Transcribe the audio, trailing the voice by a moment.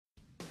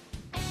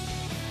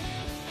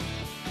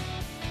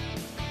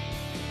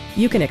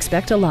You can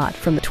expect a lot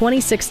from the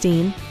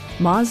 2016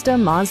 Mazda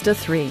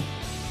Mazda3.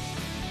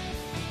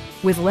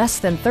 With less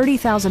than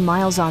 30,000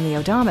 miles on the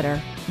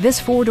odometer, this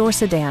four-door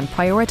sedan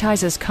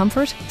prioritizes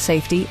comfort,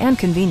 safety, and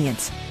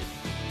convenience.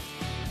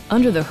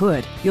 Under the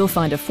hood, you'll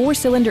find a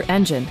four-cylinder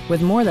engine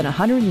with more than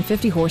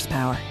 150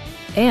 horsepower.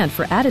 And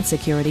for added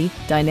security,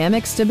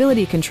 dynamic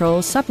stability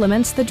control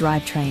supplements the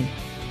drivetrain.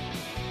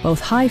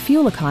 Both high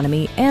fuel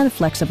economy and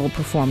flexible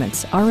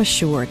performance are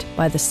assured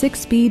by the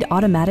 6-speed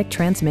automatic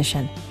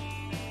transmission.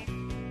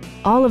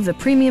 All of the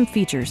premium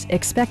features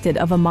expected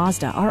of a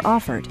Mazda are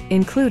offered,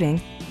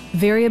 including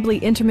variably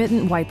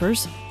intermittent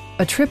wipers,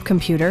 a trip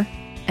computer,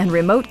 and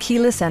remote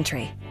keyless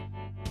entry.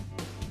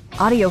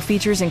 Audio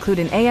features include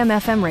an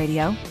AM/FM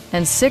radio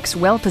and 6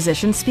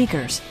 well-positioned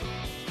speakers.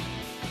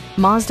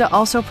 Mazda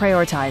also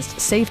prioritized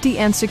safety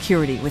and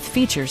security with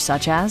features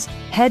such as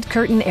head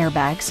curtain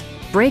airbags,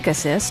 brake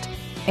assist,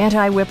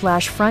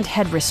 anti-whiplash front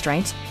head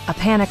restraints, a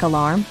panic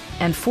alarm,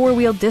 and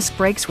 4-wheel disc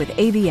brakes with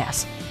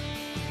ABS.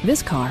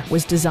 This car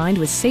was designed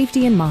with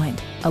safety in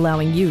mind,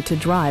 allowing you to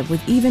drive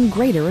with even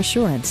greater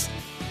assurance.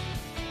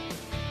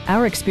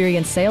 Our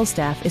experienced sales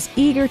staff is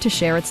eager to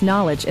share its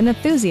knowledge and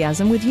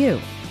enthusiasm with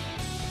you.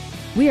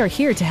 We are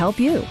here to help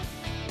you.